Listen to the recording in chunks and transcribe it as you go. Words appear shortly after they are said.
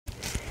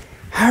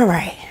All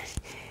right.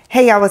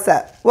 Hey y'all, what's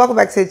up? Welcome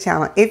back to the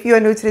channel. If you are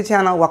new to the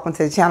channel, welcome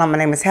to the channel. My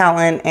name is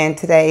Helen, and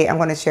today I'm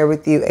going to share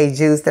with you a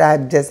juice that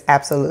I'm just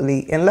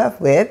absolutely in love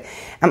with.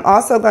 I'm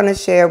also going to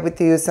share with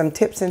you some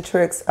tips and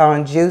tricks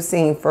on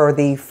juicing for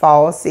the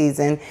fall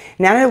season.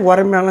 Now that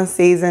watermelon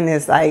season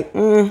is like,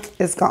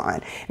 it's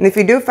gone. And if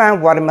you do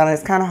find watermelon,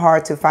 it's kind of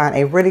hard to find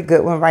a really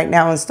good one right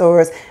now in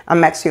stores.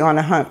 I'm actually on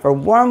the hunt for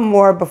one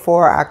more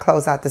before I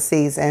close out the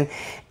season.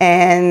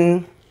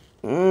 And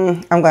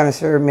I'm gonna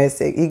sure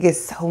miss it. You get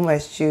so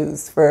much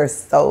juice for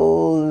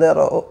so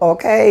little,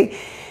 okay?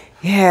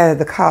 Yeah,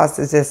 the cost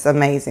is just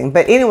amazing.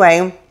 But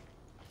anyway,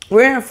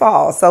 we're in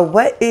fall. So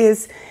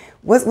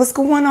what's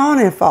going on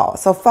in fall?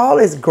 So fall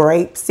is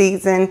grape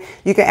season.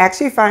 You can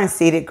actually find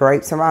seeded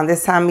grapes around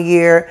this time of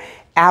year.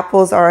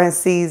 Apples are in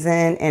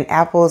season, and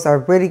apples are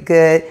really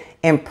good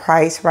in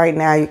price right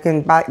now. You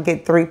can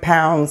get 3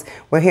 pounds.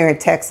 We're here in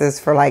Texas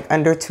for like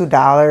under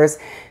 $2.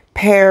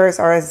 Pears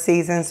are in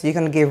season, so you're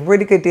going to get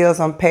really good deals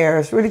on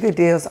pears, really good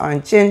deals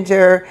on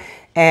ginger,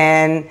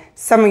 and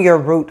some of your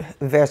root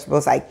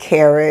vegetables like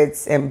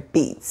carrots and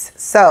beets.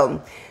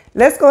 So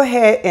let's go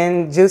ahead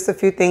and juice a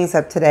few things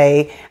up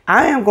today.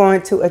 I am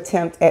going to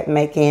attempt at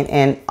making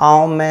an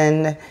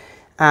almond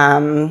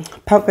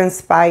pumpkin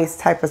spice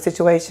type of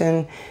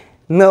situation,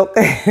 milk,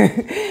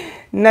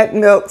 nut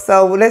milk.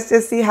 So let's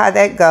just see how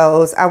that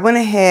goes. I went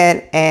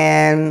ahead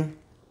and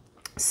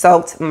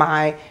soaked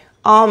my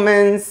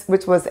almonds,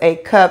 which was a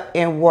cup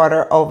in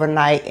water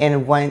overnight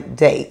in 1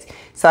 day.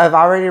 So I've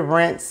already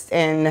rinsed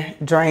and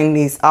drained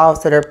these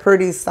off, so they're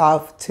pretty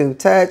soft to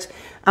touch.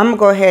 I'm gonna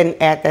go ahead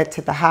and add that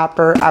to the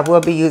hopper. I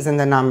will be using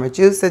the normal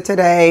juicer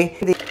today.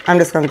 I'm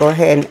just gonna go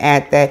ahead and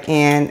add that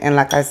in, and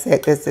like I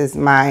said, this is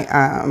my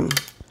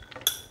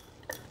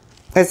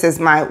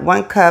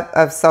 1 cup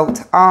of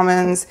soaked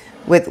almonds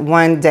with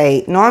 1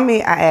 date.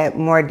 Normally I add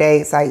more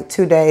dates, like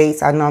 2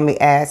 dates. I normally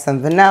add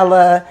some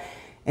vanilla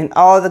and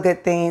all the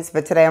good things,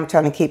 but today I'm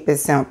trying to keep it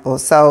simple.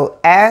 So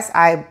as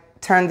I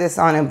turn this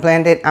on and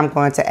blend it, I'm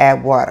going to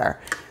add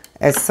water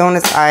as soon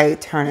as I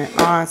turn it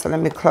on. So let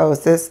me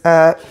close this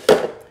up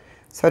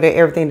so that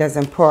everything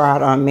doesn't pour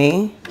out on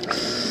me.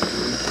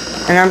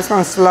 And I'm just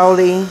going to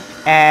slowly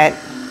add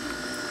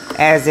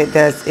as it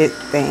does its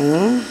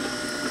thing.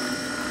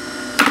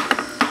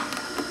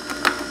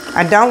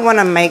 I don't want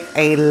to make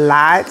a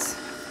lot,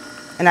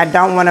 and I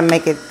don't want to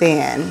make it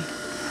thin.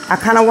 I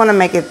kind of want to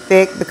make it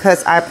thick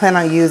because I plan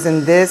on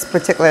using this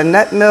particular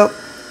nut milk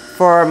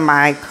for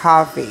my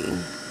coffee.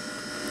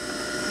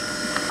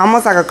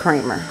 Almost like a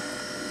creamer.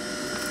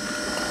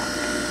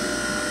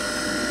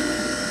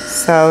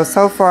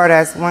 So far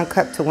that's 1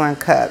 cup to 1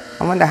 cup.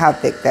 I wonder how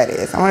thick that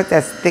is. I wonder if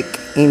that's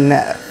thick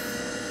enough.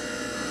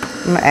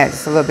 I'm going to add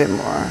just a little bit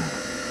more.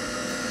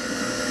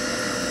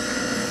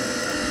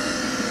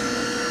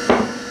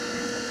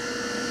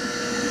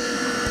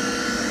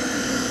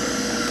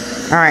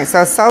 All right,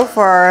 so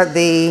far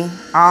the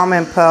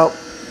almond pulp,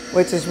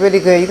 which is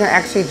really good. You can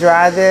actually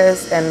dry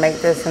this and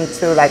make this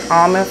into like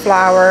almond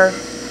flour.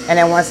 And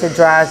then once it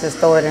dries, just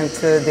throw it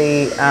into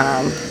the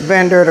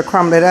blender to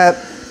crumble it up.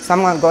 So I'm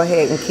gonna go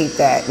ahead and keep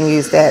that and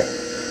use that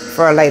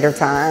for a later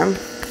time.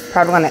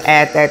 Probably gonna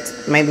add that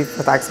maybe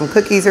for like some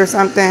cookies or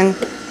something.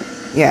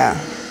 Yeah.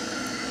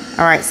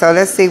 All right, so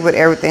let's see what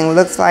everything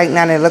looks like.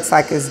 Now that it looks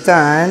like it's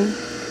done.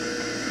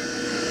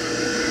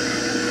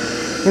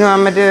 You know what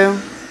I'm gonna do?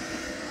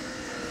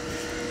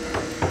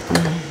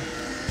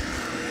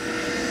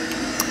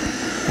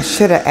 I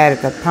should have added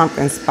the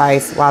pumpkin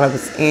spice while it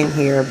was in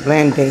here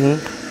blending.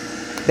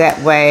 That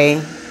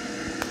way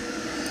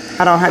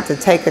I don't have to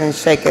take it and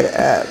shake it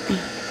up.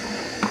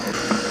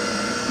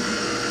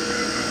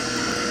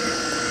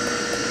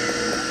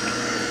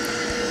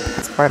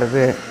 That's quite a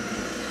bit.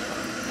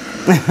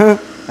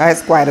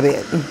 That's quite a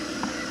bit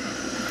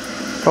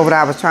for what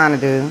I was trying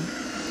to do.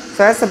 So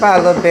that's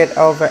about a little bit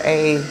over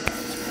a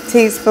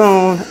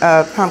teaspoon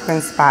of pumpkin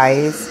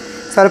spice.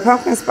 So the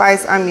pumpkin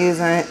spice I'm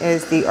using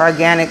is the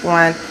organic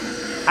one.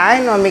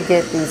 I normally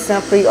get the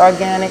Simply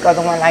Organic or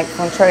the one like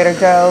from Trader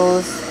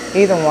Joe's.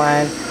 Either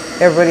one.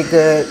 They're really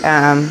good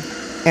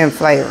in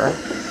flavor.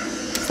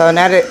 So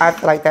now that I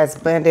feel like that's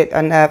blended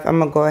enough, I'm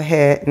going to go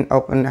ahead and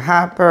open the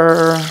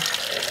hopper.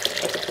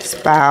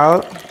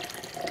 Spout.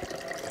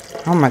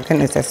 Oh my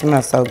goodness, that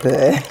smells so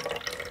good.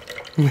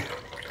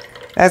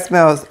 That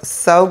smells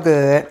so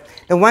good.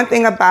 The one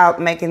thing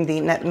about making the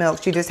nut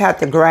milks, you just have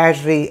to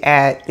gradually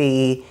add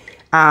the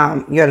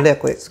your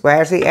liquids.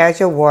 Gradually add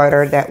your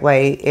water. That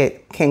way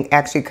it can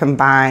actually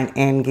combine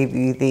and give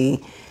you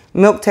the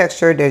milk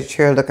texture that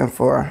you're looking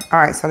for. All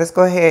right, so let's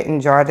go ahead and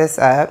jar this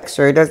up.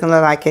 Sure, it doesn't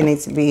look like it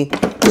needs to be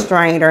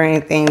strained or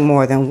anything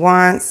more than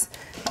once.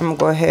 I'm gonna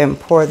go ahead and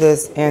pour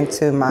this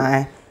into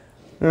my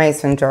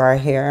mason jar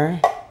here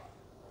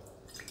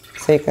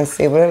so you can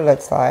see what it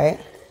looks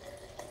like.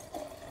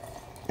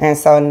 And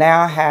so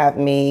now I have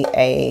me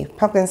a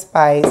pumpkin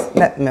spice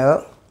nut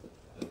milk.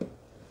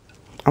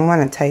 I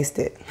want to taste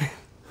it.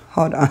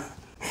 Hold on.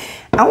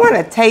 I want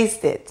to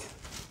taste it.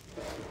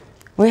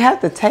 We have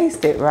to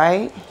taste it,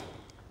 right?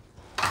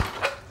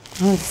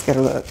 Let me just get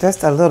a look,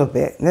 just a little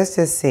bit. Let's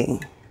just see.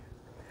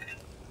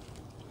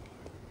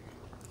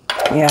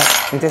 Yeah,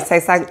 it just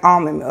tastes like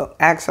almond milk,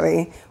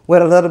 actually,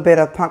 with a little bit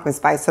of pumpkin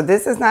spice. So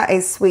this is not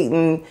a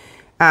sweetened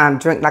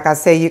drink. Like I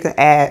said, you can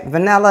add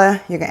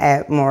vanilla. You can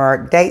add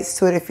more dates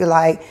to it if you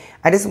like.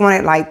 I just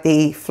wanted like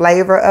the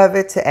flavor of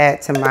it to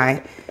add to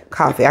my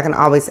coffee. I can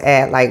always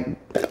add like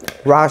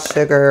raw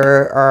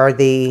sugar or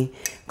the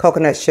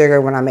coconut sugar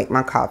when I make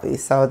my coffee.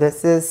 So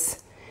this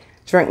is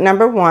drink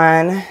number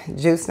one,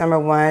 juice number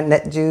one,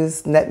 nut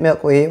juice, nut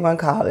milk, whatever you want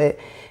to call it,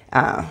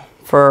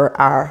 for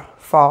our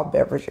fall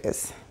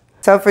beverages.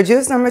 So for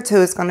juice number two,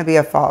 it's going to be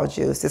a fall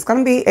juice. It's going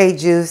to be a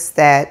juice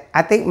that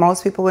I think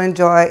most people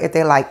enjoy if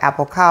they like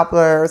apple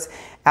cobblers,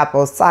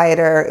 apple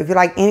cider. If you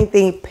like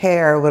anything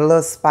pear with a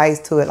little spice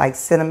to it, like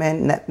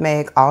cinnamon,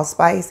 nutmeg,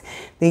 allspice,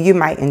 then you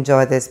might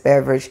enjoy this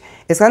beverage.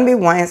 It's going to be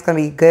one, it's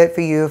going to be good for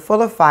you,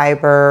 full of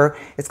fiber.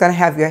 It's going to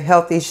have your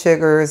healthy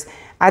sugars.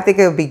 I think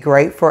it would be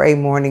great for a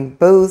morning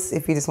boost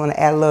if you just want to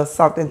add a little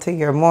something to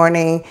your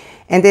morning.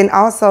 And then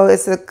also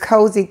it's a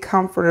cozy,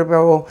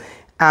 comfortable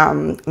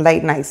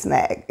late night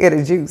snack. Get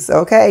a juice,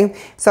 okay?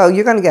 So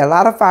you're going to get a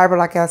lot of fiber,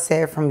 like I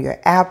said, from your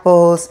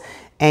apples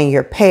and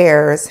your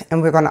pears,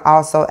 and we're going to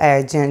also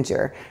add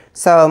ginger.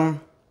 So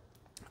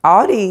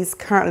all these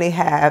currently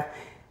have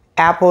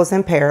apples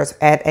and pears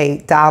at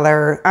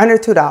 $1, under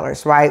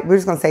 $2, right? We're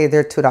just going to say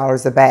they're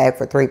 $2 a bag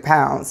for 3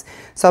 pounds.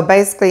 So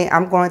basically,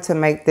 I'm going to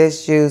make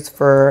this juice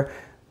for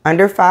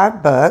under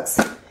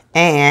 $5,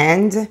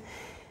 and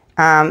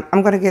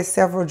I'm going to get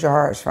several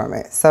jars from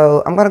it.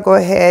 So I'm going to go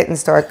ahead and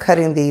start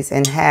cutting these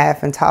in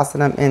half and tossing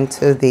them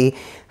into the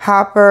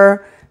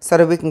hopper so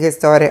that we can get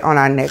started on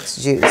our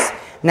next juice.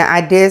 Now,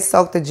 I did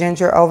soak the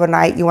ginger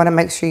overnight. You want to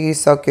make sure you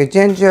soak your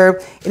ginger.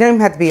 It doesn't even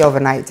have to be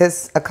overnight,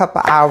 just a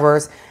couple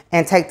hours,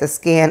 and take the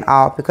skin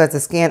off, because the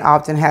skin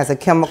often has a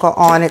chemical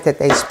on it that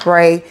they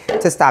spray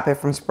to stop it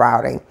from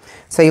sprouting.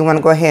 So you want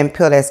to go ahead and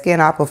peel that skin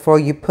off before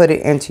you put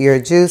it into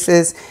your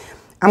juices.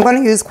 I'm going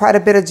to use quite a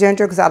bit of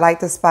ginger because I like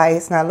the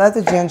spice, and I love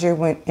the ginger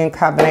in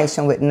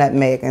combination with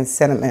nutmeg and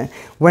cinnamon.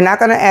 We're not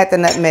going to add the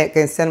nutmeg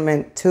and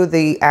cinnamon to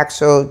the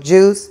actual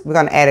juice. We're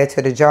going to add it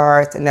to the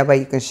jars, and that way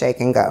you can shake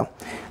and go.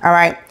 All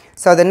right.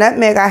 So the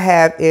nutmeg I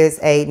have is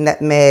a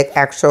nutmeg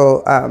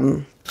actual,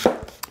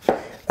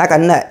 like a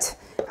nut.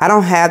 I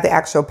don't have the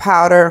actual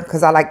powder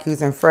because I like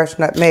using fresh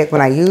nutmeg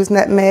when I use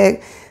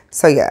nutmeg.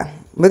 So yeah,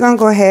 we're going to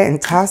go ahead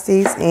and toss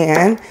these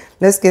in.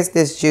 Let's get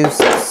this juice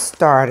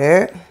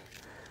started.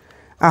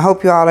 I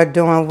hope you all are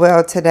doing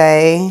well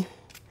today.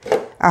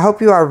 I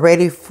hope you are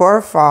ready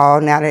for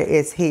fall now that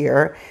it's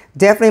here.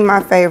 Definitely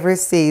my favorite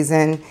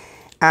season.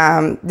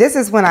 This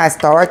is when I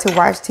start to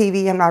watch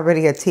TV. I'm not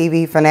really a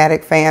TV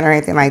fanatic fan or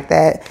anything like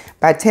that,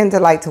 but I tend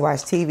to like to watch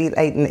TV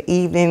late in the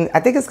evening.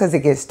 I think it's because it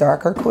gets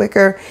darker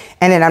quicker,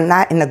 and then I'm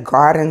not in the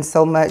garden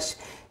so much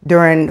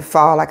during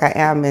fall like I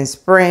am in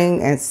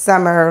spring and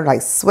summer,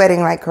 like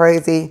sweating like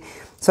crazy.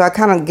 So I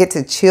kind of get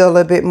to chill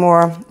a bit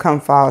more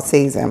come fall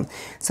season.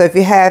 So if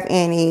you have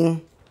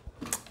any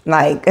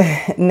like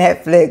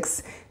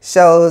Netflix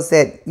shows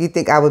that you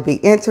think I would be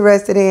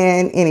interested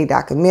in, any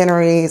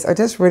documentaries, or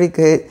just really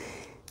good,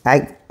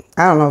 like,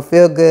 I don't know,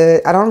 feel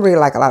good. I don't really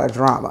like a lot of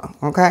drama,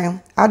 okay?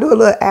 I'll do a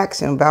little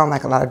action, but I don't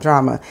like a lot of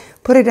drama.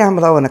 Put it down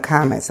below in the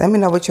comments. Let me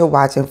know what you're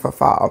watching for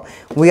fall.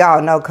 We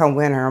all know come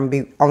winter, I'm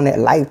going to be on that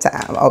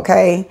Lifetime,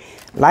 okay?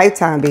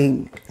 Lifetime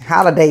be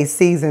holiday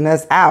season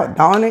us out,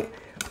 don't it?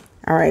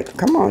 All right,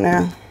 come on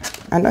now.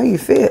 I know you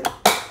fit.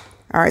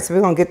 All right, so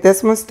we're going to get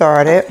this one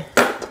started.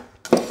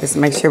 Just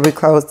make sure we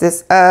close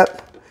this up.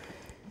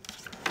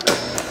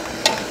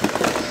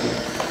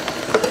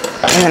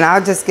 And then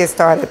I'll just get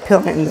started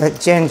peeling the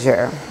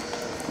ginger.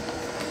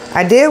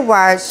 I did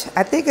watch,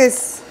 I think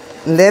it's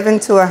Living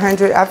to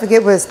 100. I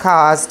forget what it's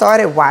called. I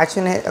started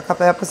watching it, a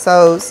couple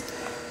episodes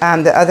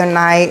the other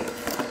night.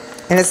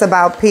 And it's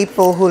about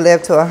people who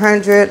live to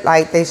 100.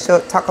 Like they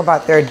talk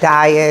about their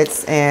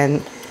diets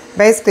and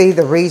basically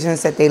the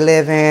regions that they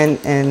live in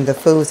and the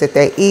foods that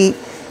they eat.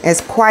 It's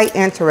quite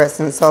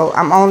interesting. So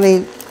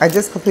I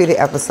just completed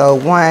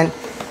episode 1,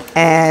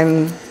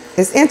 and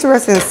it's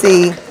interesting to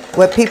see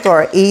what people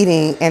are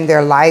eating in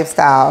their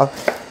lifestyle,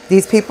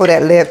 these people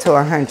that live to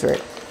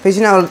 100. Because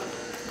you know,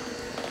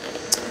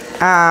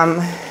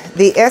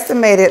 the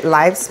estimated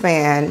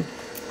lifespan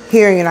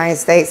here in the United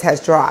States has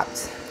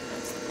dropped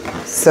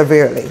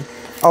severely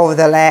over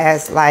the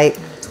last like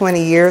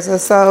 20 years or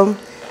so.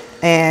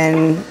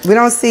 And we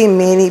don't see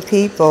many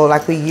people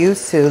like we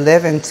used to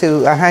living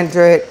to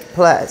 100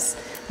 plus.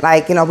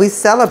 Like, you know, we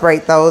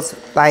celebrate those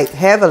like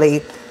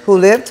heavily who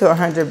live to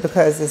 100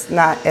 because it's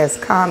not as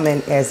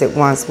common as it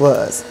once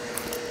was.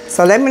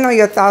 So let me know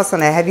your thoughts on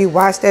that. Have you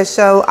watched that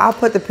show? I'll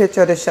put the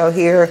picture of the show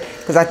here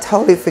because I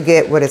totally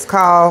forget what it's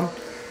called.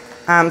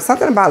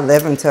 Something about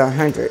living to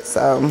 100.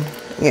 So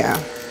yeah.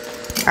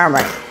 All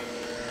right.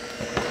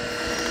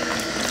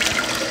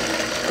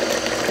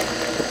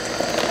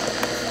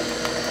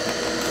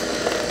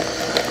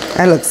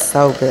 That looks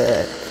so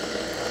good.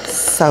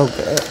 So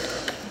good.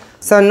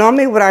 So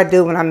normally what I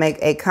do when I make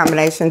a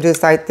combination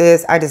juice like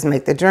this, I just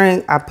make the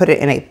drink. I put it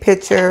in a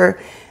pitcher.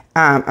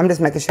 I'm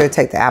just making sure to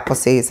take the apple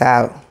seeds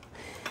out.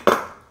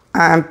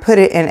 Put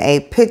it in a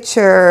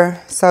pitcher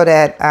so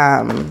that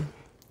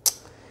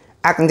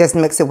I can just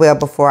mix it well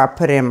before I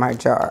put it in my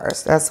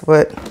jars. That's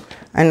what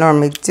I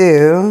normally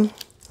do.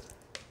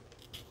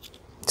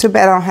 Too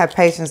bad I don't have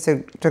patience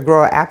to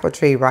grow an apple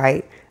tree,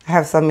 right? I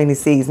have so many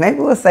seeds. Maybe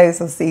we'll save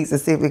some seeds to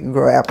see if we can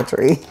grow an apple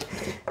tree.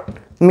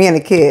 Me and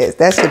the kids,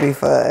 that should be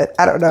fun.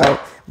 I don't know.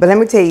 But let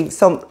me tell you,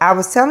 so I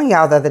was telling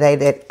y'all the other day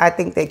that I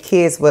think that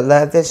kids would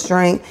love this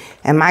drink.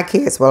 And my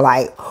kids were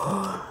like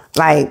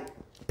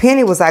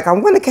Penny was like, I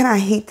wonder, can I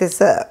heat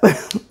this up?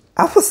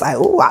 I was like,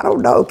 oh, I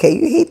don't know. Can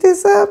you heat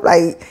this up?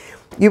 Like,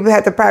 you would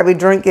have to probably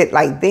drink it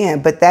like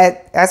then. But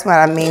that's what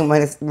I mean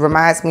when it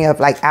reminds me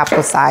of like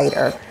apple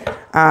cider.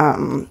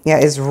 Yeah,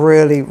 it's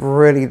really,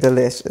 really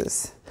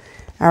delicious.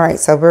 All right,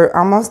 so we're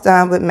almost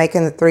done with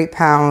making the 3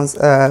 pounds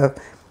of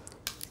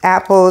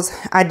apples.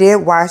 I did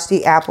wash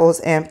the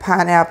apples and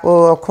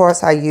pineapple. Of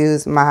course, I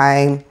used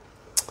my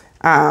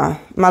my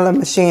little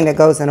machine that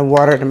goes in the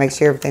water to make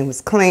sure everything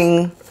was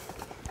clean.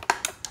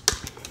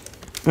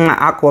 My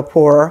aqua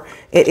pourer.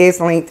 It is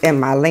linked in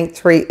my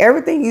Linktree.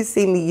 Everything you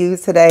see me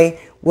use today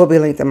will be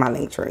linked in my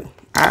Linktree.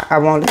 I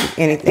won't leave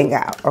anything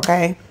out,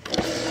 okay?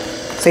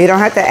 So you don't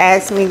have to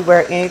ask me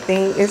where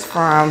anything is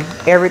from.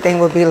 Everything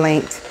will be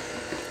linked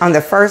on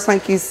the first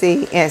link you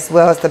see, as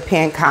well as the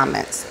pinned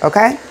comments,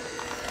 okay?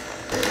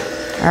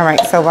 All right,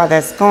 so while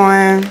that's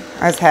going,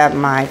 I just have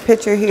my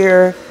pitcher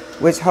here,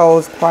 which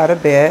holds quite a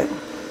bit.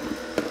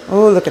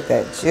 Oh, look at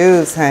that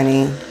juice,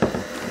 honey.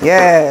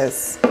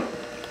 Yes.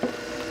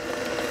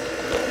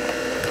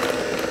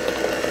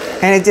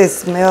 And it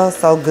just smells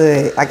so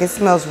good. Like, it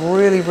smells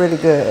really, really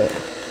good.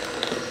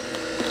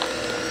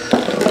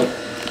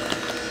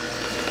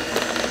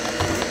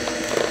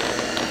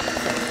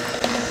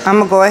 I'm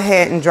going to go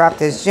ahead and drop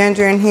this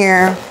ginger in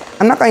here.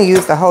 I'm not going to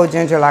use the whole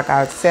ginger like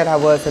I said I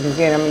was at the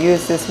beginning. I'm going to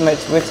use this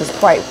much, which is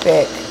quite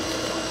thick.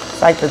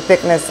 It's like the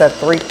thickness of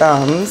 3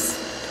 thumbs.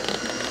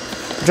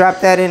 Drop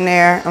that in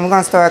there. I'm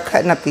going to start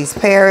cutting up these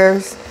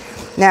pears.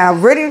 Now,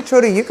 really and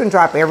truly, you can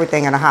drop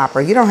everything in a hopper.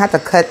 You don't have to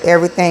cut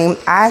everything.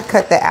 I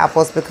cut the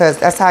apples because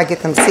that's how I get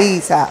them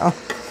seeds out.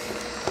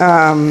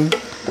 And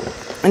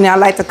I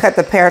like to cut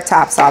the pear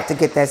tops off to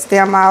get that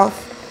stem off.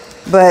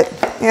 But,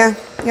 yeah,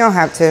 you don't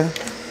have to.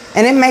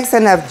 And it makes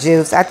enough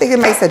juice. I think it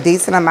makes a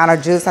decent amount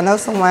of juice. I know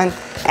someone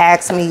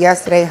asked me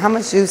yesterday, how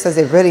much juice does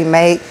it really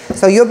make?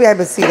 So you'll be able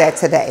to see that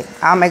today.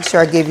 I'll make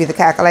sure I give you the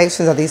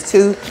calculations of these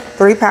 2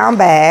 3-pound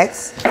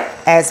bags,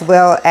 as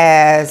well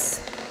as...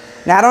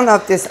 Now, I don't know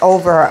if this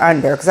over or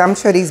under, because I'm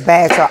sure these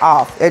bags are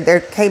off.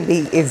 There can't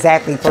be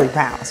exactly 3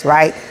 pounds,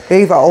 right?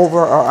 They're either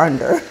over or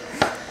under.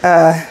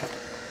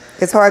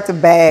 It's hard to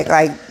bag,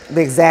 like,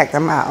 the exact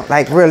amount,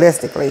 like,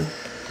 realistically.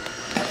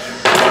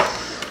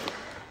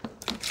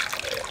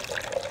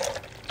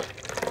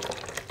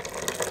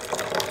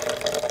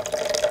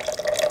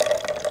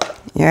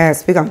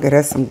 Yes, we're going to get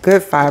us some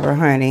good fiber,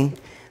 honey.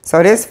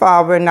 So this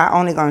fall, we're not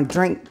only going to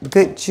drink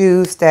good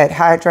juice that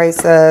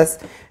hydrates us,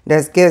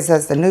 that gives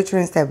us the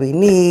nutrients that we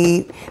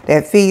need,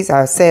 that feeds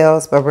our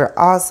cells, but we're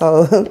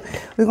also,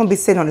 we're going to be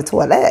sitting on the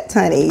toilet,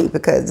 honey,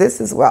 because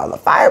this is where all the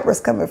fiber is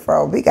coming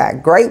from. We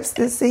got grapes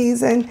this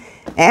season,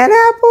 and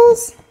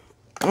apples,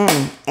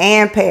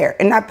 and pear,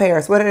 and not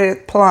pears, what are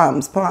it?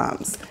 Plums.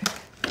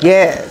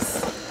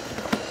 Yes.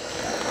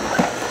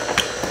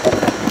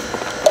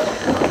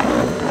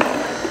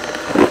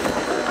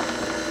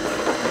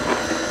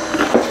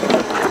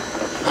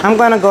 I'm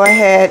going to go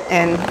ahead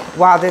and,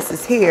 while this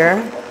is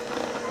here,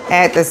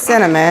 add the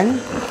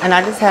cinnamon. And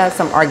I just have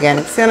some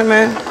organic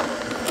cinnamon.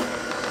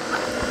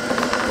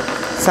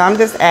 So I'm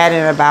just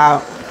adding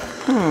about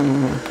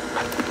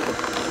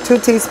 2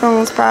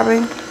 teaspoons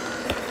probably.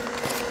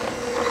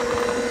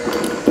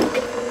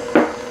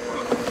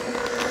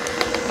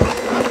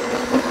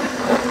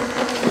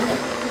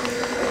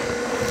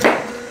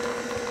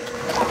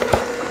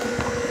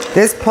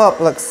 This pulp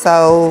looks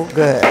so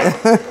good.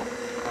 I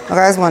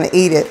just want to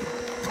eat it.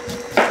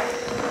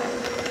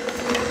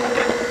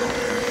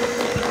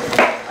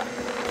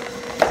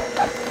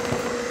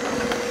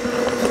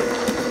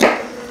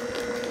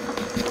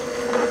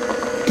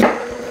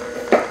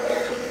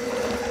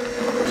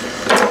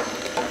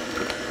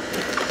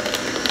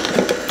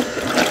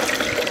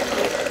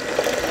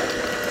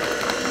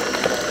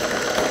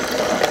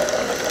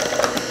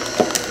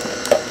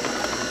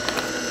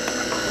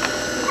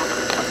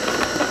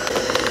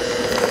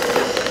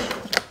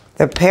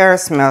 The pear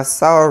smells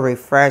so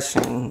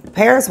refreshing.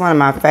 Pear is one of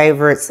my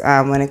favorites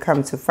when it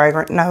comes to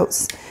fragrant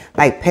notes,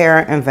 like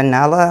pear and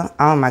vanilla.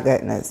 Oh my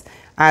goodness.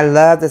 I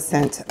love the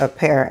scent of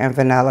pear and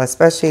vanilla,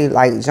 especially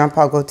like Jean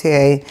Paul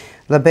Gaultier,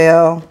 La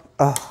Belle.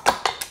 Oh,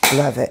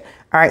 love it.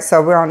 All right,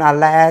 so we're on our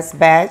last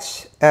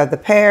batch of the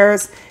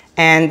pears,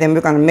 and then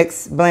we're gonna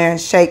mix, blend,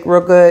 shake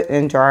real good,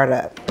 and jar it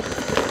up.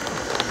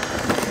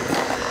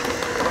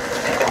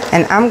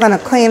 And I'm gonna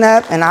clean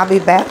up, and I'll be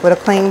back with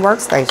a clean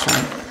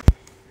workstation.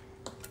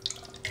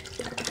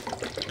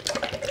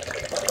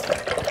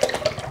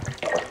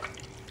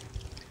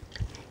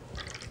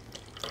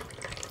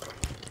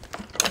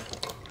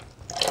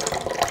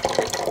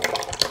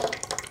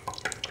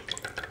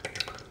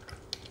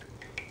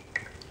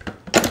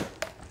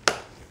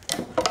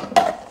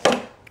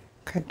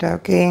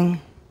 dokie.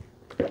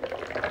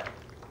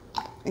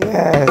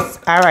 Yes.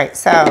 All right.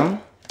 So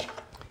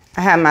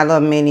I have my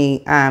little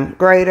mini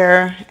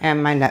grater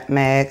and my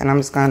nutmeg, and I'm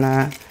just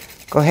gonna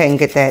go ahead and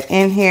get that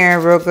in here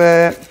real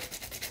good.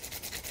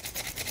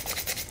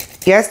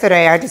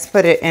 Yesterday I just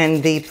put it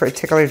in the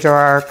particular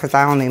jar because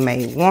I only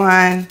made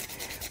one,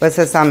 but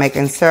since I'm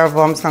making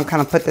several, I'm just gonna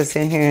kind of put this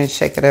in here and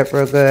shake it up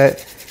real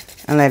good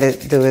and let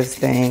it do its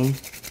thing.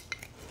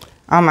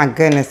 Oh my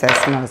goodness, that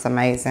smells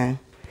amazing.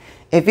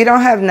 If you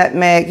don't have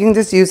nutmeg, you can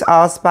just use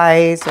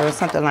allspice or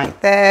something like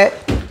that.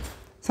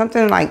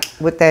 Something like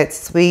with that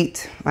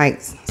sweet, like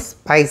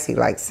spicy,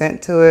 like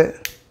scent to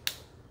it.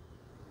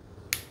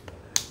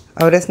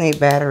 Oh, this needs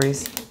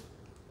batteries.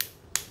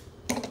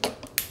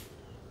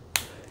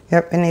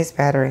 Yep, it needs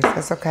batteries.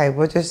 That's okay.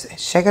 We'll just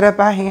shake it up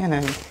by hand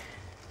and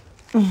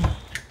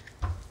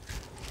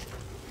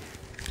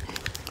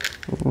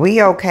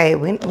we okay.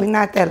 We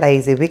not that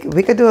lazy. We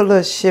could do a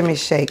little shimmy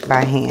shake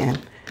by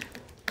hand.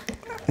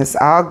 It's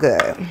all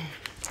good.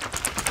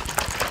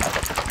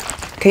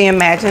 Can you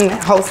imagine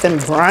hosting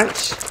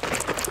brunch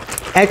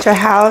at your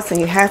house and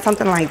you have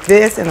something like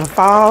this in the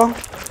fall?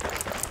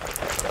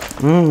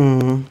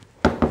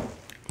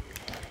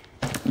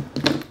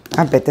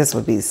 I bet this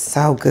would be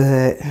so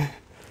good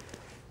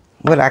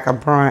with like a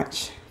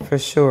brunch for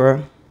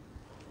sure.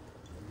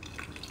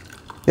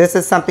 This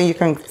is something you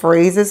can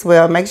freeze as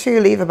well. Make sure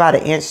you leave about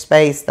 1 inch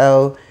space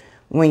though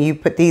when you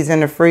put these in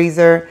the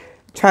freezer.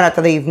 Try not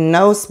to leave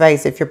no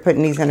space if you're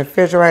putting these in the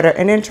refrigerator,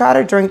 and then try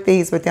to drink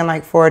these within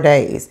like 4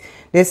 days.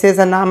 This is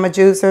a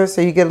non-juicer, so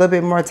you get a little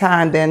bit more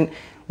time than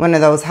one of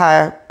those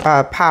high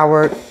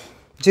powered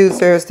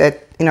juicers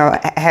that, you know,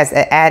 has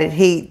added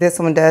heat. This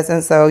one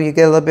doesn't, so you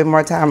get a little bit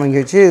more time on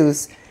your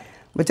juice.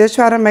 But just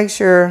try to make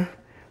sure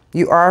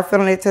you are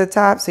filling it to the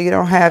top so you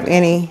don't have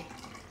any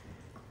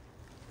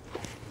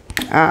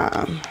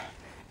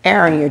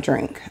air in your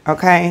drink,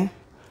 okay?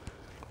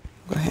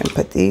 Go ahead and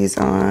put these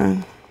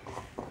on.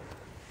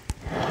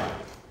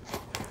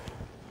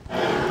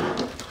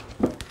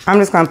 I'm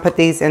just going to put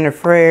these in the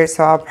fridge,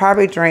 so I'll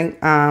probably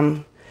drink,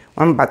 I'm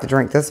about to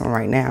drink this one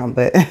right now,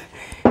 but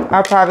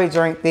I'll probably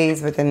drink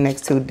these within the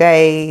next 2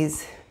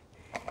 days.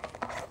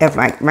 If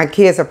my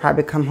kids will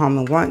probably come home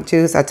and want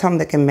juice, I told them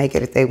they can make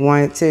it if they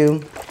wanted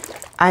to.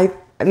 Let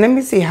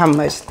me see how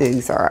much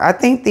these are. I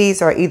think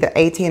these are either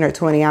 18 or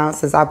 20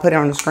 ounces. I'll put it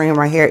on the screen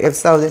right here. If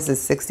so, this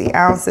is 60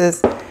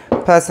 ounces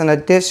plus an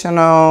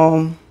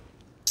additional,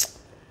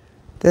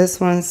 this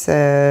one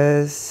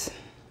says,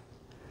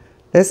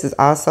 this is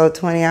also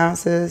 20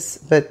 ounces,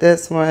 but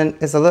this one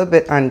is a little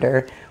bit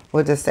under.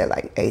 We'll just say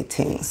like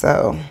 18.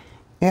 So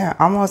yeah,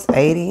 almost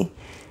 80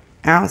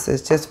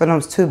 ounces just for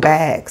those 2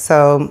 bags.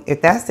 So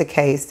if that's the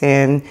case,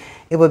 then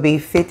it would be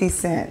 50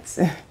 cents.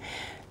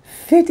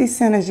 50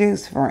 cents a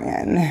juice,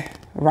 friend,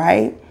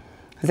 right?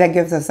 Because that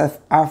gives us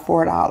our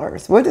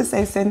 $4. We'll just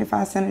say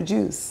 75 cents a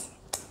juice.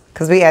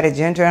 Because we added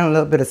ginger and a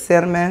little bit of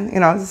cinnamon, you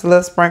know, just a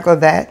little sprinkle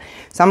of that.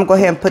 So I'm going to go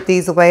ahead and put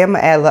these away. I'm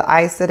going to add a little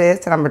ice to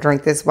this, and I'm going to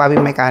drink this while we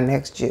make our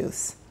next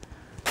juice.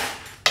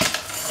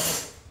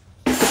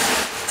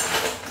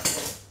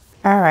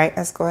 All right,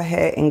 let's go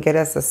ahead and get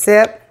us a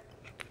sip.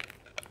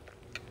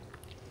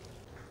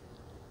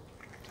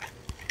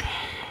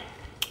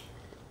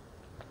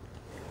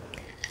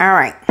 All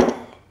right.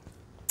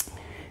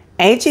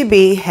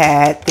 H-E-B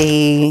had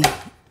the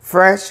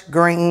fresh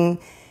green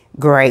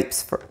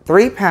grapes for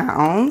 3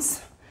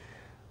 pounds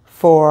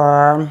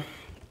for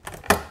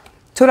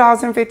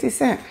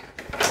 $2.50.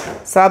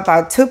 So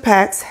about 2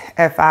 packs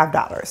at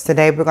 $5.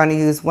 Today we're going to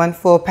use 1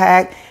 full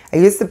pack. I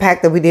used the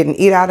pack that we didn't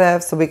eat out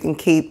of so we can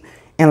keep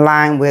in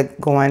line with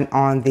going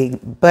on the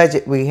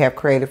budget we have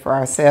created for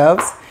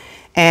ourselves.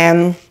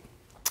 And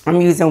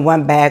I'm using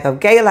 1 bag of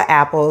Gala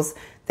apples.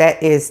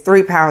 That is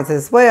 3 pounds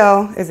as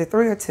well. Is it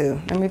 3 or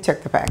 2? Let me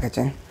check the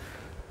packaging.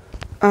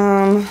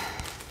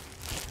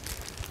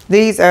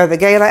 These are the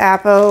Gala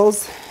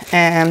apples,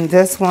 and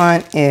this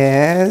one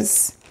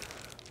is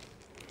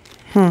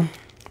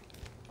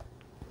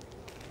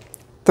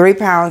 3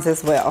 pounds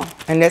as well.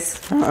 And this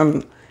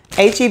from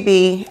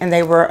H-E-B, and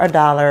they were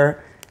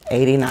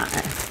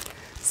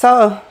 $1.89.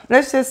 So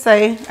let's just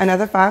say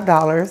another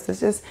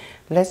 $5.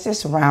 Let's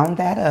just round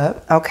that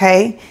up,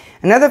 okay?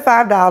 Another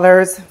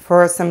 $5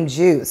 for some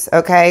juice,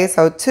 okay?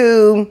 So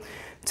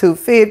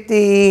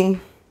 $2.50.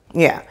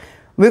 Yeah.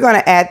 We're going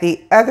to add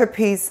the other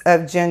piece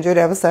of ginger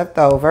that was left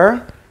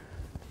over.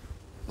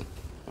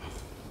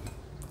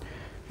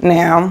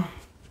 Now,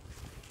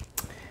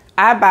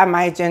 I buy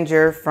my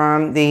ginger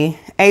from the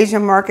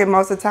Asian market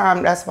most of the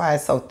time. That's why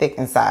it's so thick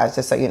inside,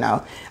 just so you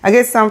know. I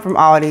get some from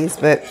Aldi's,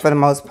 but for the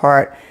most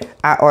part,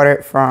 I buy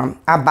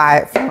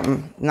it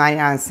from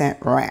 99 Cent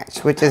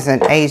Ranch, which is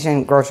an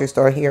Asian grocery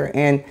store here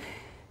in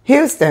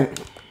Houston.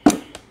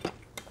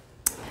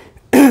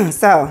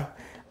 So,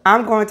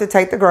 I'm going to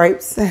take the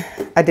grapes.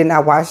 I did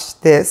not wash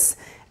this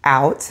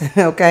out,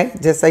 okay,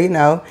 just so you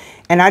know.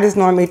 And I just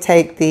normally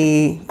take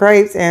the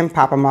grapes and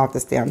pop them off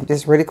the stem,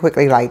 just really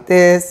quickly like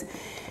this.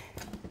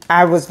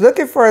 I was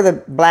looking for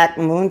the black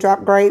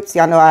moondrop grapes.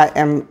 Y'all know I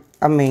am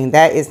I mean,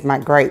 that is my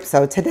grape.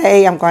 So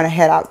today I'm going to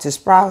head out to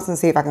Sprouts and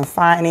see if I can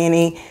find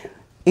any,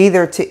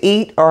 either to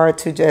eat or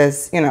to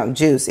just, you know,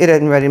 juice. It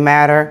doesn't really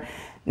matter.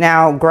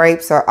 Now,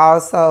 grapes are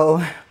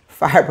also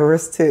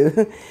fibrous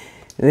too.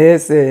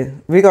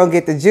 Listen, we're going to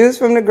get the juice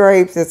from the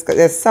grapes.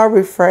 It's so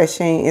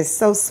refreshing. It's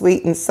so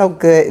sweet and so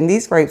good. And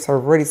these grapes are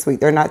really sweet.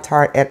 They're not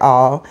tart at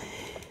all.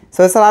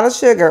 So it's a lot of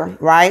sugar,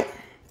 right?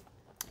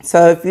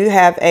 So if you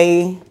have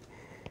a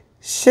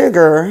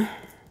sugar,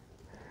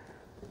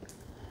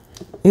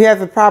 you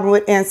have a problem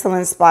with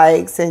insulin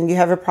spikes and you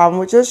have a problem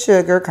with your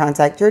sugar,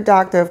 contact your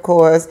doctor, of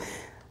course,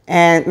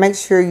 and make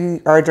sure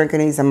you are drinking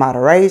these in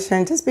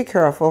moderation. Just be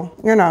careful,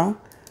 you know.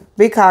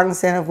 Be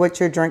cognizant of what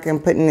you're drinking,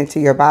 putting into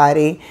your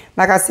body.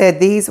 Like I said,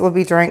 these will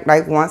be drank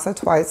like once or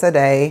twice a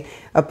day,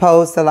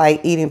 opposed to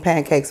like eating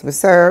pancakes with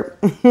syrup.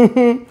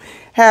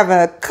 Having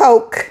a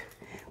Coke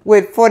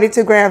with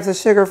 42 grams of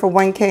sugar for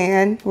 1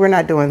 can. We're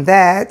not doing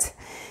that.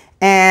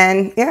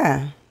 And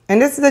yeah,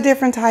 and this is a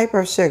different type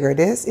of sugar.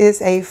 This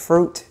is a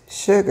fruit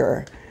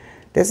sugar.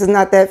 This is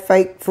not that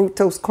fake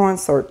fructose corn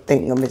syrup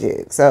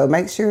thingamajig. So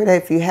make sure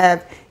that if you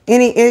have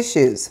any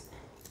issues,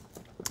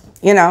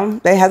 you know,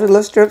 they have the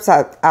little strips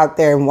out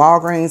there in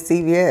Walgreens,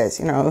 CVS,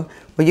 you know,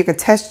 where you can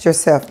test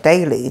yourself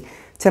daily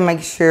to make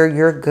sure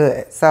you're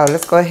good. So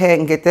let's go ahead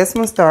and get this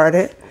one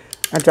started.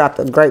 I dropped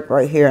a grape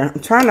right here.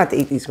 I'm trying not to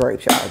eat these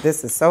grapes, y'all.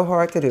 This is so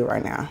hard to do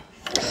right now.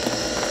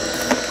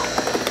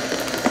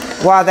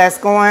 While that's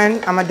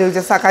going, I'm going to do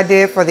just like I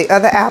did for the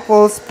other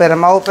apples. Split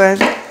them open,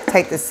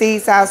 take the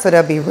seeds out so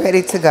they'll be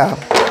ready to go.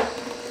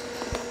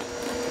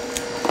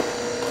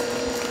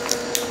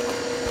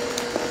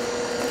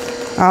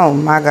 Oh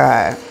my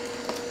God.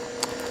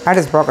 I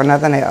just broke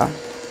another nail.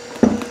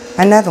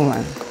 Another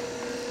one.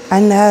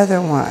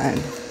 Another one.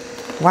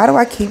 Why do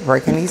I keep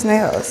breaking these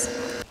nails?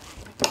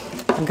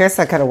 I guess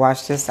I could have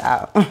washed this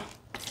out.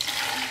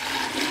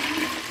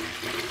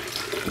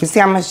 You see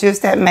how much juice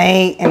that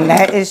made? And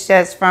that is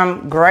just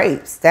from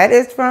grapes. That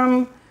is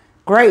from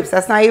grapes.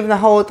 That's not even the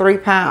whole 3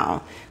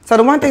 pounds. So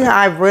the one thing that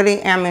I really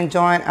am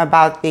enjoying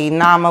about the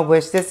Nama,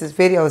 which this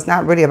video is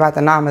not really about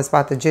the Nama, it's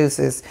about the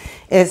juices,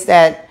 is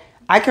that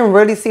I can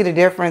really see the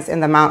difference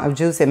in the amount of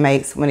juice it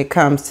makes when it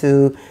comes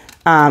to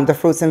the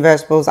fruits and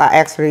vegetables. I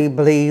actually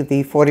believe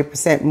the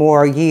 40%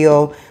 more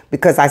yield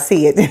because I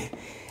see it.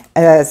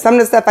 Some of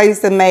the stuff I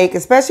used to make,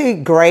 especially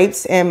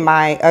grapes in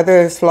my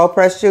other slow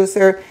press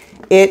juicer,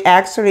 it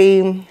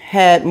actually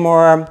had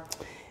more,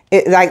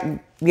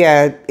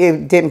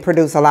 it didn't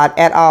produce a lot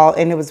at all.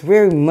 And it was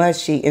very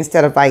mushy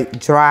instead of like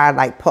dry,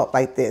 like pulp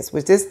like this,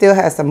 which this still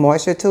has some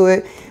moisture to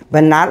it,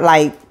 but not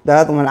like the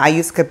other one. I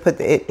used to put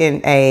it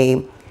in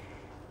a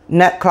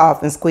nut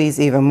cloth and squeeze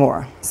even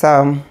more.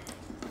 So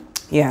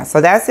yeah, so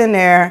that's in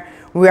there.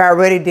 We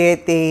already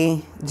did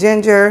the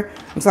ginger.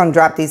 I'm just gonna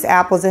drop these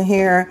apples in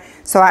here.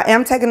 So I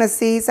am taking the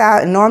seeds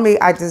out, and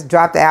normally I just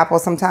drop the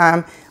apples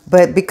sometime,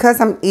 but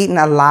because I'm eating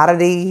a lot of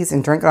these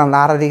and drinking a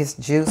lot of this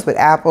juice with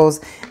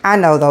apples, I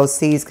know those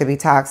seeds could be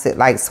toxic,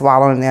 like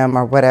swallowing them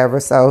or whatever.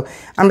 So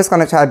I'm just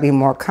gonna try to be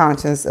more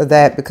conscious of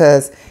that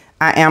because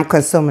I am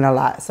consuming a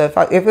lot. So if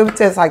it was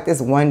just like this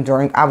one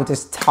drink, I would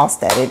just toss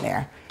that in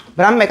there.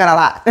 But I'm making a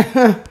lot.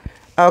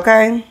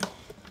 Okay.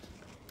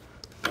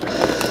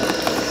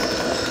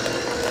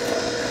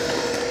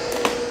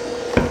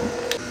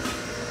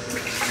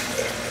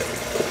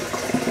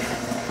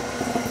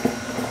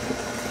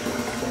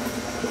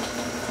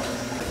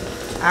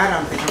 I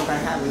don't think I'm going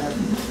to have enough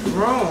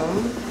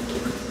room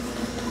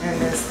in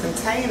this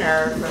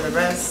container for the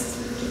rest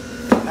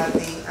of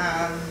the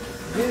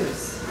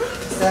juice.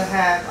 Still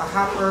have a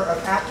hopper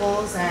of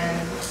apples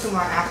and 2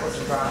 more apples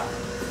to drop.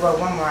 Well,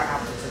 1 more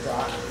apple to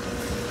drop.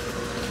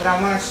 But I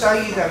want to show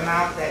you the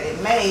amount that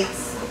it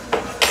makes.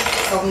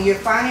 So when you're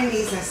finding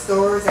these in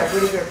stores at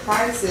really good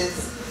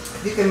prices,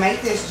 you can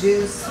make this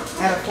juice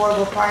at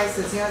affordable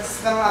prices. You don't have to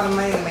spend a lot of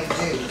money to make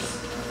juice.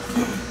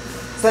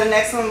 So the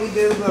next one we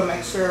do, we'll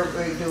make sure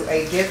we do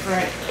a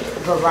different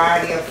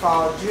variety of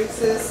fall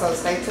juices. So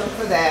stay tuned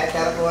for that.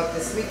 That'll go up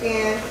this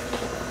weekend.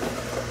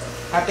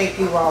 I think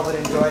you all would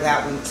enjoy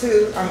that one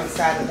too. I'm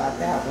excited about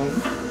that one.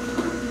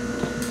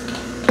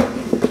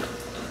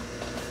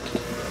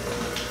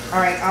 All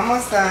right,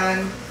 almost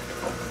done.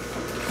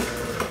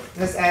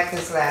 Let's add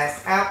this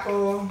last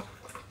apple.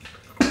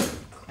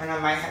 And I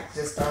might have to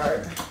just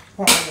start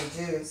pouring the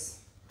juice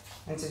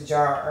into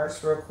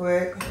jars real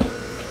quick.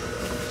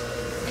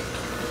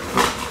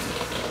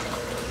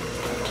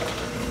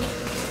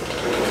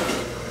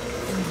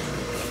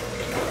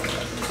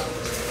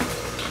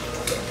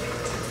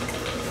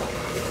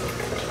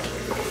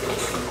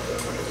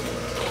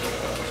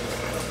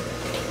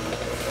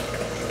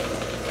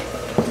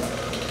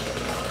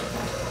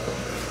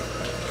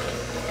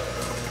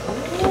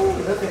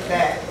 Look at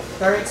that.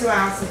 32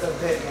 ounces of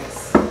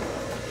goodness.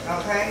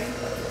 Okay?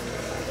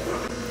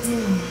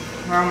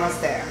 We're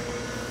almost there.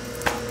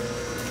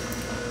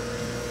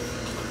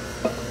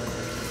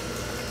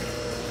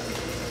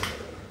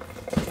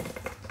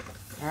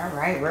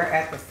 Alright, we're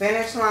at the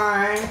finish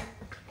line.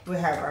 We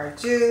have our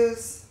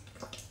juice.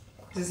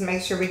 Just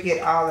make sure we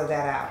get all of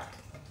that out.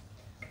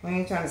 We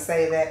ain't trying to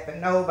say that for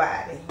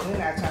nobody. We're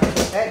not trying to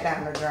put that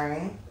down the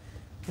drain.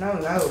 No,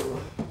 no.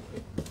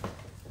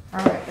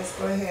 All right, let's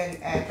go ahead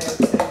and add that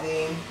to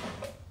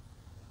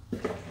the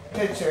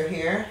picture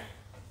here.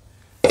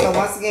 So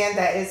once again,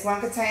 that is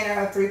 1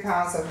 container of 3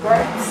 pounds of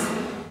grapes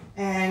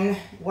and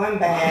 1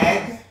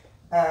 bag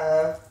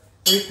of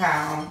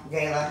 3-pound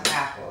Gala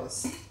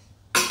apples.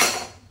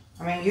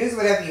 I mean, use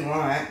whatever you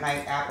want,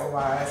 like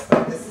apple-wise,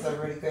 but this is a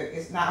really good,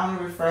 it's not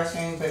only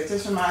refreshing, but it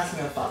just reminds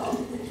me of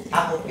fall,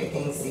 apple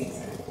picking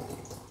season.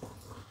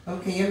 Oh,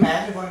 can you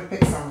imagine going to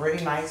pick some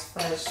really nice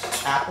fresh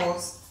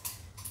apples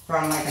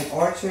from like an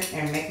orchard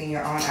and making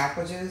your own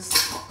apple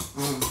juice?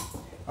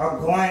 Or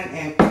going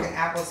and picking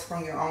apples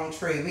from your own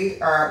tree.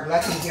 We are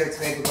lucky here to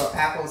be able to grow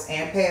apples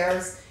and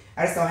pears.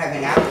 I just don't have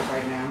any apples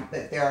right now,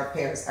 but there are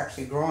pears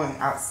actually growing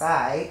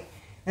outside.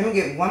 Let me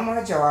get 1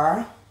 more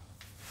jar.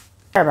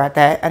 Sorry about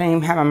that. I didn't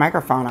even have my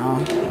microphone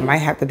on. I might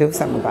have to do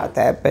something about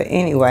that. But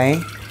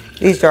anyway,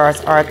 these jars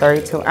are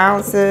 32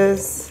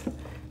 ounces.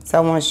 So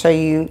I want to show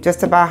you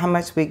just about how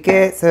much we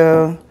get.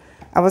 So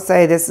I would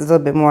say this is a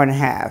little bit more than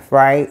half,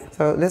 right?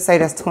 So let's say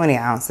that's 20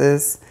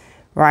 ounces,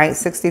 right?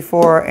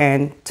 64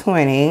 and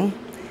 20,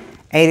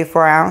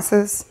 84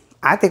 ounces.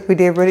 I think we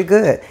did really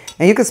good.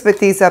 And you can split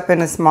these up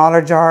into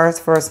smaller jars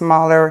for a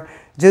smaller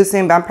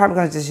juicing, but I'm probably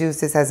going to just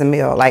use this as a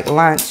meal, like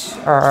lunch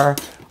or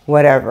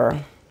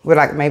whatever, with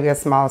like maybe a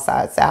small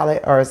side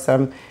salad or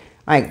some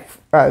like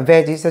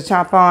veggies to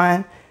chomp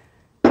on.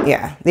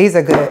 Yeah, these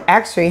are good.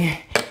 Actually,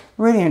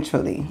 really and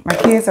truly, my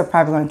kids are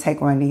probably going to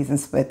take one of these and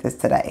split this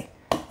today.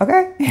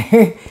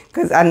 Okay?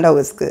 Because I know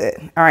it's good.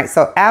 All right,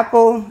 so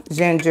apple,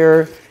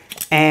 ginger,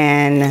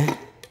 and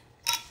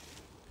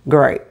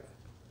grape.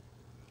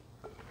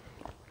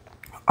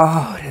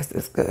 Oh, this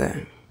is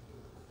good.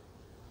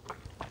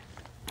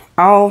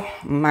 Oh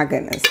my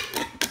goodness.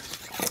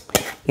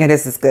 Yeah,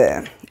 this is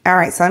good. All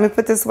right, so let me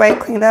put this away,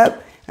 clean up,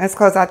 and let's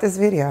close out this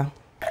video.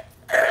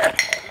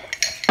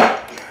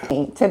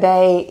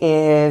 Today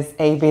is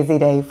a busy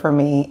day for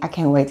me. I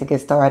can't wait to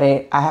get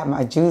started. I have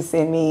my juice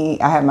in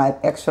me. I have my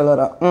extra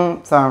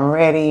little so I'm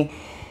ready.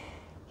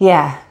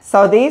 Yeah,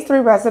 so these 3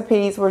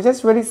 recipes were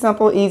just really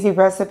simple, easy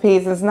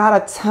recipes. It's not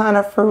a ton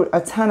of fruit, a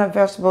ton of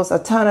vegetables, a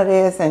ton of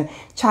this, and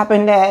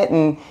chopping that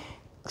and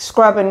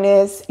scrubbing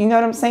this. You know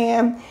what I'm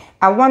saying?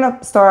 I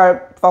want to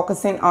start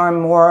focusing on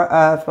more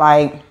of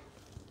like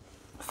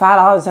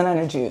 $5 and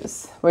under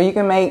juice, where you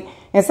can make,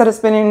 instead of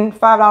spending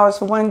 $5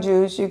 for one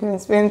juice, you can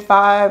spend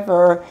 $5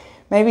 or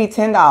maybe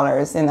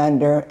 $10 and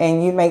under,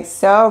 and you make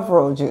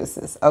several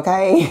juices,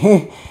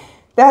 okay?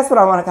 That's what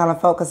I want to kind of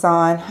focus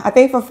on. I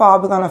think for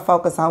fall, we're going to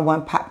focus on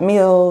one-pot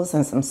meals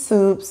and some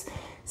soups,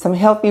 some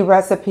healthy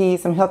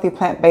recipes, some healthy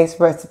plant-based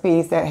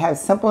recipes that have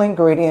simple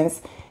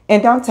ingredients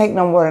and don't take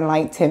no more than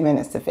like 10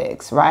 minutes to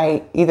fix,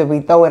 right? Either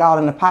we throw it all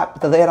in the pot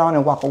with the lid on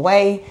and walk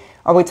away,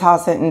 or we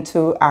toss it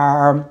into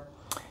our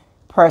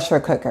pressure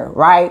cooker,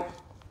 right?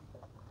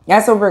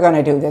 That's what we're going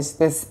to do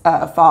this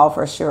fall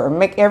for sure.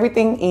 Make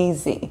everything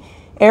easy.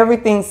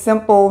 Everything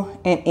simple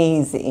and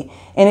easy,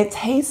 and it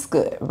tastes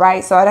good,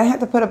 right? So I don't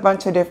have to put a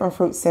bunch of different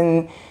fruits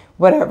in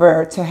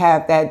whatever to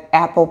have that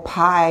apple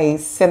pie,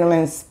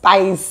 cinnamon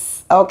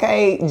spice,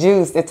 okay,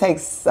 juice. It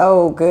tastes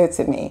so good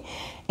to me.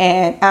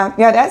 And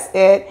yeah, that's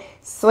it.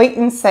 Sweet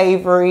and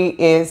savory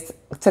is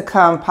to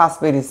come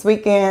possibly this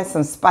weekend.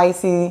 Some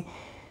spicy,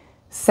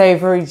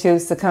 savory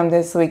juice to come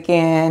this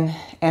weekend,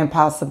 and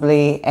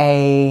possibly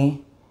a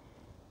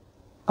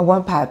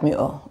one-pot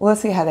meal. We'll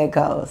see how that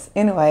goes.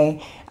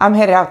 Anyway, I'm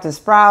headed out to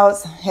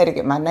Sprouts, had to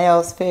get my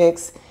nails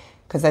fixed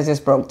because I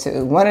just broke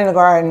 2. One in the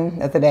garden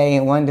the other day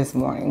and one this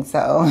morning.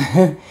 So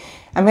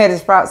I'm headed to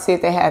Sprouts to see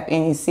if they have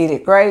any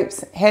seeded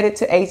grapes. Headed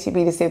to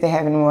H-E-B to see if they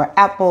have any more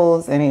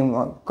apples, any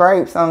more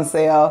grapes on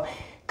sale,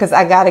 because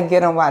I got to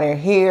get them while they're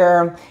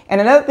here. And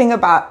another thing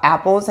about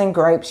apples and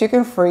grapes, you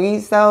can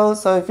freeze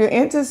those. So if you're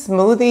into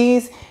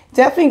smoothies,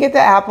 definitely get the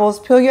apples,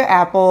 peel your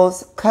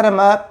apples, cut them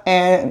up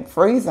and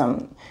freeze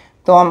them.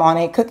 Throw them on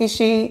a cookie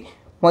sheet,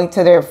 wait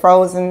till they're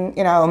frozen,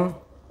 you know,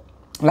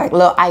 like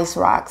little ice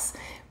rocks.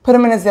 Put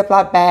them in a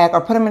Ziploc bag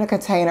or put them in a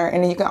container,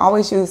 and then you can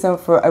always use them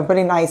for a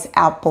really nice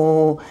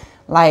apple,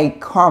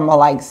 like caramel,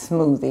 like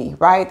smoothie,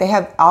 right? They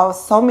have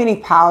so many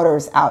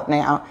powders out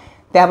now.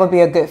 That would be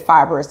a good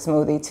fibrous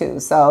smoothie too.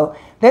 So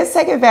let's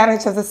take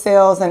advantage of the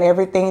sales and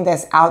everything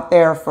that's out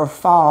there for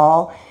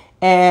fall.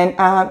 And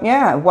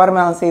yeah,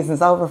 watermelon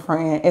season's over,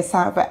 friend. It's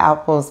time for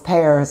apples,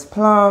 pears,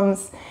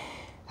 plums,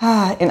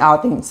 and all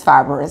things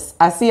fibrous.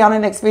 I'll see you on the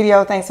next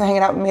video. Thanks for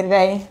hanging out with me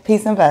today.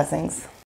 Peace and blessings.